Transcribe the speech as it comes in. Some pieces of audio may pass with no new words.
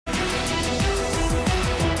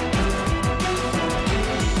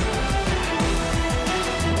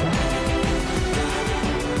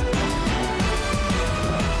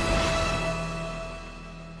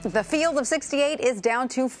The field of 68 is down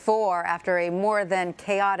to 4 after a more than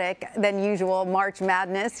chaotic than usual March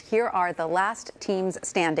Madness. Here are the last teams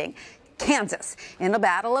standing. Kansas. In the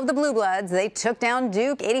battle of the Blue Bloods, they took down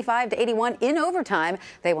Duke 85-81 in overtime.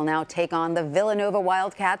 They will now take on the Villanova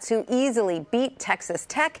Wildcats, who easily beat Texas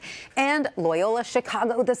Tech, and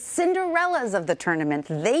Loyola-Chicago, the Cinderellas of the tournament.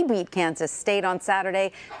 They beat Kansas State on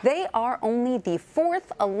Saturday. They are only the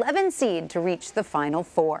 4th 11 seed to reach the Final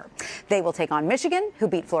Four. They will take on Michigan, who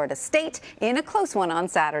beat Florida State in a close one on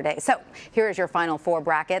Saturday. So here is your Final Four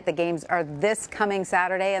bracket. The games are this coming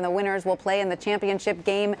Saturday, and the winners will play in the championship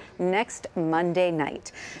game next Monday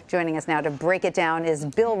night. Joining us now to break it down is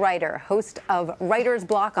Bill Reiter, host of Writer's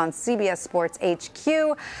Block on CBS Sports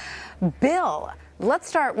HQ. Bill, let's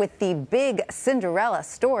start with the big Cinderella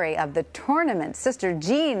story of the tournament. Sister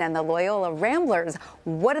Jean and the Loyola Ramblers.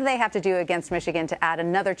 What do they have to do against Michigan to add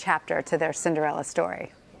another chapter to their Cinderella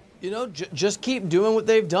story? You know, just keep doing what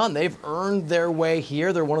they've done. They've earned their way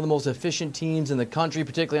here. They're one of the most efficient teams in the country,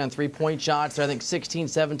 particularly on three-point shots. They're, I think, 16th,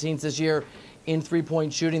 17th this year in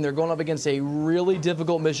three-point shooting. They're going up against a really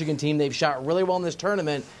difficult Michigan team. They've shot really well in this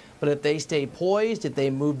tournament, but if they stay poised, if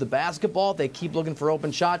they move the basketball, if they keep looking for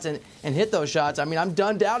open shots and hit those shots, I mean, I'm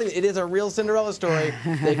done doubting it. It is a real Cinderella story.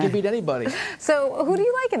 They can beat anybody. So who do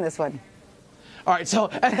you like in this one? All right, so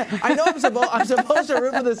I know I'm supposed to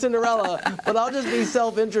root for the Cinderella, but I'll just be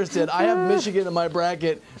self-interested. I have Michigan in my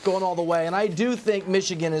bracket going all the way, and I do think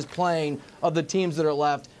Michigan is playing, of the teams that are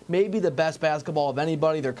left, maybe the best basketball of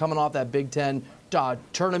anybody. They're coming off that Big Ten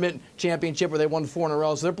tournament championship where they won 4 in a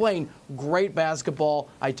row, so they're playing great basketball.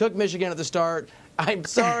 I took Michigan at the start. I'm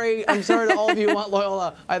sorry to all of you who want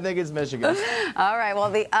Loyola. I think it's Michigan. All right,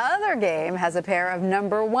 well, the other game has a pair of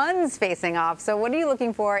number ones facing off. So what are you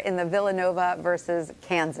looking for in the Villanova versus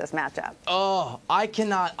Kansas matchup? Oh, I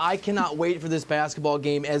cannot wait for this basketball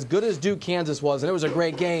game. As good as Duke-Kansas was, and it was a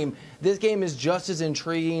great game, this game is just as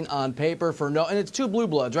intriguing on paper for and it's 2 blue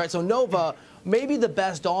bloods, right? So Nova, maybe the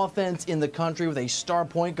best offense in the country with a star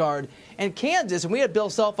point guard. And Kansas, and we had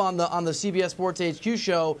Bill Self on the CBS Sports HQ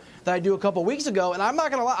show that I do a couple weeks ago, and I'm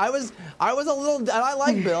not going to lie, I was a little, and I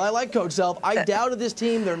like Bill, I like Coach Self. I doubted this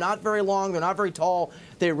team. They're not very long. They're not very tall.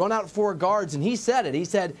 They run out 4 guards, and he said it. He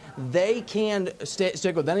said they can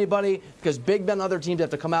stick with anybody because big men and other teams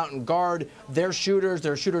have to come out and guard their shooters.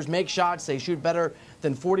 Their shooters make shots. They shoot better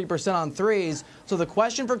than 40% on threes. So the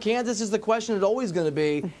question for Kansas is the question it's always going to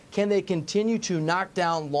be, can they continue to knock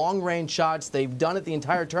down long-range shots? They've done it the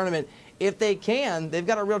entire tournament. If they can, they've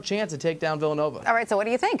got a real chance to take down Villanova. All right, so what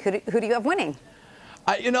do you think? Who do you have winning?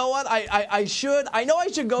 You know what? I know I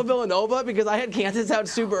should go Villanova because I had Kansas out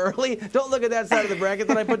super early. Don't look at that side of the bracket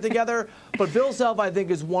that I put together. But Bill Self, I think,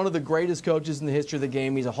 is one of the greatest coaches in the history of the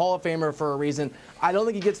game. He's a Hall of Famer for a reason. I don't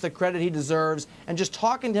think he gets the credit he deserves. And just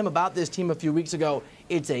talking to him about this team a few weeks ago,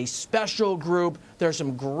 it's a special group. There's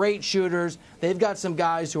some great shooters. They've got some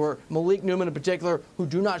guys who are, Malik Newman in particular, who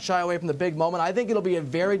do not shy away from the big moment. I think it'll be a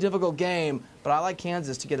very difficult game, but I like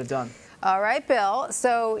Kansas to get it done. All right, Bill.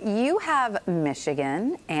 So you have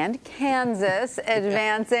Michigan and Kansas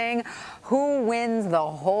advancing. Who wins the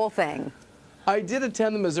whole thing? I did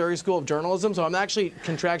attend the Missouri School of Journalism, so I'm actually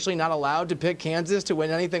contractually not allowed to pick Kansas to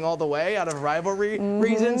win anything all the way out of rivalry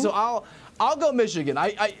reasons. So I'll go Michigan. I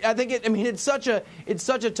think it's such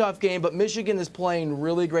a tough game, but Michigan is playing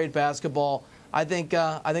really great basketball. I think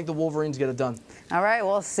the Wolverines get it done. All right,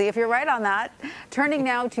 we'll see if you're right on that. Turning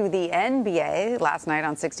now to the NBA. Last night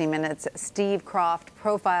on 60 Minutes, Steve Kroft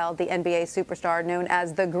profiled the NBA superstar known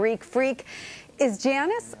as the Greek Freak. Is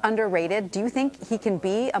Giannis underrated? Do you think he can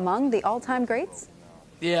be among the all-time greats?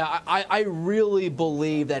 Yeah, I really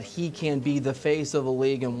believe that he can be the face of the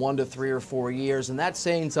league in 1 to 3 or 4 years, and that's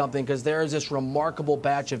saying something because there is this remarkable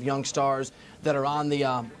batch of young stars that are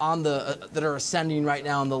that are ascending right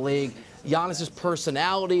now in the league. Giannis's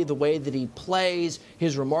personality, the way that he plays,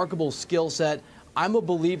 his remarkable skill set. I'm a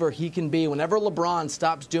believer he can be. Whenever LeBron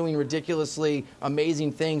stops doing ridiculously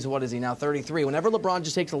amazing things, what is he now, 33? Whenever LeBron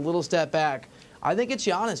just takes a little step back, I think it's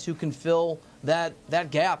Giannis who can fill that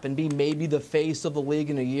gap and be maybe the face of the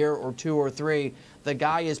league in a year or 2 or 3. The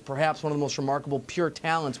guy is perhaps one of the most remarkable pure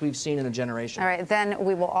talents we've seen in a generation. All right, then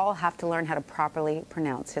we will all have to learn how to properly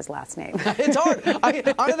pronounce his last name. It's hard.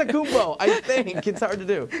 Antetokounmpo, I think. It's hard to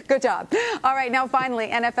do. Good job. All right, now finally,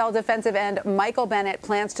 NFL defensive end Michael Bennett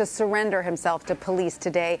plans to surrender himself to police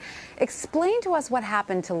today. Explain to us what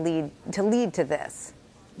happened to lead to this.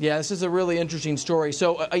 Yeah, this is a really interesting story.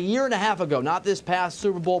 So a year and a half ago, not this past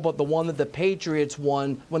Super Bowl, but the one that the Patriots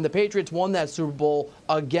won, when the Patriots won that Super Bowl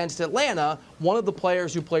against Atlanta, one of the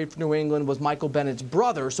players who played for New England was Michael Bennett's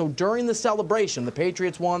brother. So during the celebration, the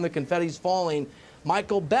Patriots won, the confetti's falling,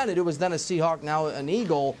 Michael Bennett, who was then a Seahawk, now an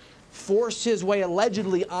Eagle, forced his way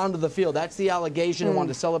allegedly onto the field. That's the allegation. He wanted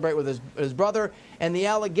to celebrate with his brother. And the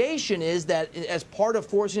allegation is that as part of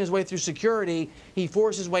forcing his way through security, he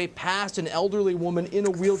forced his way past an elderly woman in a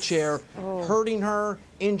wheelchair, hurting her,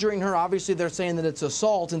 injuring her. Obviously, they're saying that it's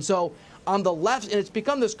assault. And so on the left, and it's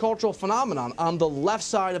become this cultural phenomenon, on the left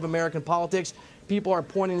side of American politics, people are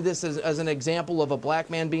pointing to this as an example of a black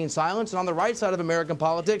man being silenced. And on the right side of American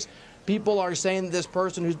politics, people are saying that this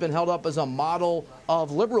person who's been held up as a model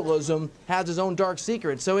of liberalism has his own dark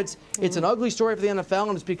secrets. So it's an ugly story for the NFL,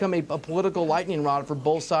 and it's become a political lightning rod for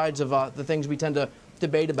both sides of the things we tend to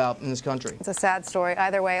debate about in this country. It's a sad story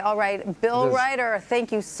either way. All right, Bill Reiter,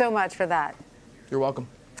 thank you so much for that. You're welcome.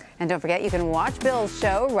 And don't forget, you can watch Bill's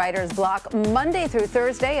show, Reiter's Block, Monday through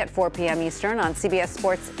Thursday at 4 p.m. Eastern on CBS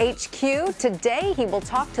Sports HQ. Today, he will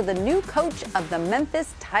talk to the new coach of the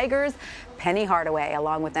Memphis Tigers, Penny Hardaway,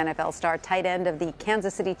 along with NFL star tight end of the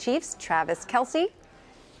Kansas City Chiefs, Travis Kelce.